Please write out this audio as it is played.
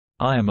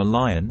I am a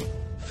lion,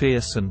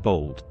 fierce and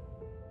bold.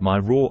 My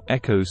roar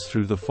echoes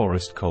through the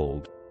forest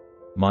cold.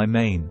 My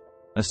mane,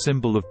 a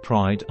symbol of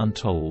pride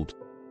untold.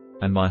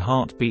 And my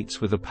heart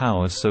beats with a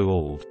power so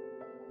old.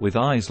 With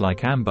eyes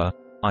like amber,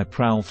 I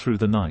prowl through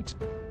the night.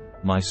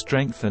 My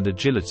strength and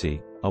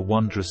agility, a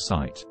wondrous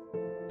sight.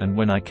 And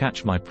when I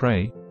catch my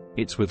prey,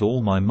 it's with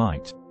all my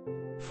might.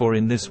 For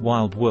in this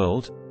wild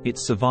world,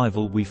 it's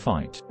survival we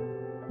fight.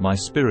 My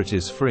spirit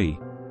is free,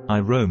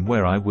 I roam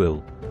where I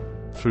will.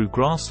 Through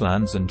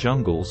grasslands and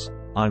jungles,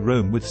 I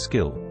roam with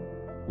skill.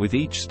 With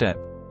each step,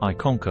 I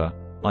conquer,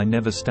 I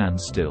never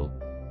stand still.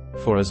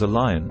 For as a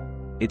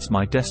lion, it's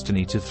my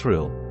destiny to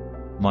thrill.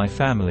 My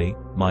family,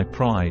 my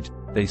pride,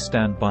 they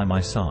stand by my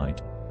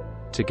side.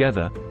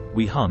 Together,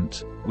 we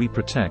hunt, we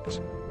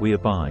protect, we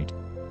abide.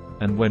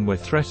 And when we're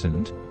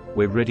threatened,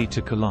 we're ready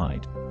to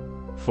collide.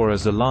 For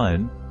as a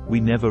lion, we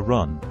never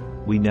run,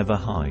 we never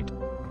hide.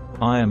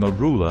 I am a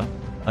ruler,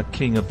 a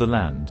king of the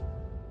land.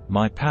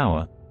 My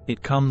power,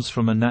 it comes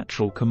from a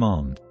natural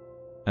command.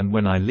 And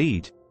when I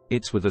lead,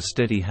 it's with a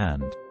steady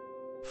hand.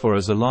 For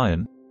as a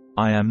lion,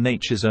 I am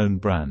nature's own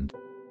brand.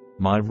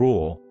 My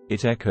roar,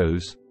 it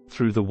echoes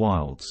through the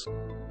wilds.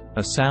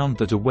 A sound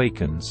that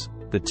awakens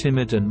the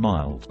timid and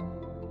mild.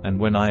 And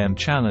when I am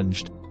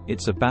challenged,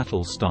 it's a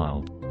battle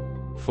styled.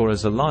 For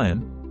as a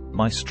lion,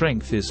 my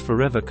strength is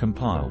forever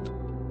compiled.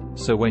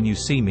 So when you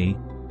see me,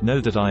 know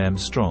that I am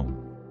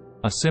strong.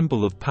 A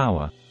symbol of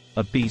power,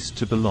 a beast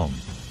to belong.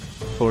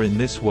 For in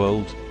this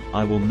world,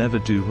 I will never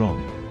do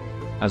wrong.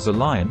 As a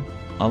lion,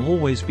 I'll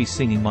always be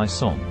singing my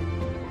song.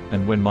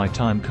 And when my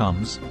time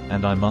comes,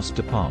 and I must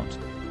depart,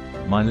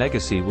 my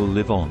legacy will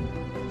live on,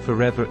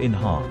 forever in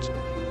heart.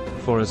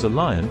 For as a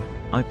lion,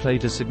 I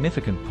played a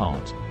significant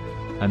part.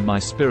 And my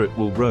spirit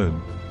will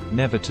roam,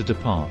 never to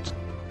depart.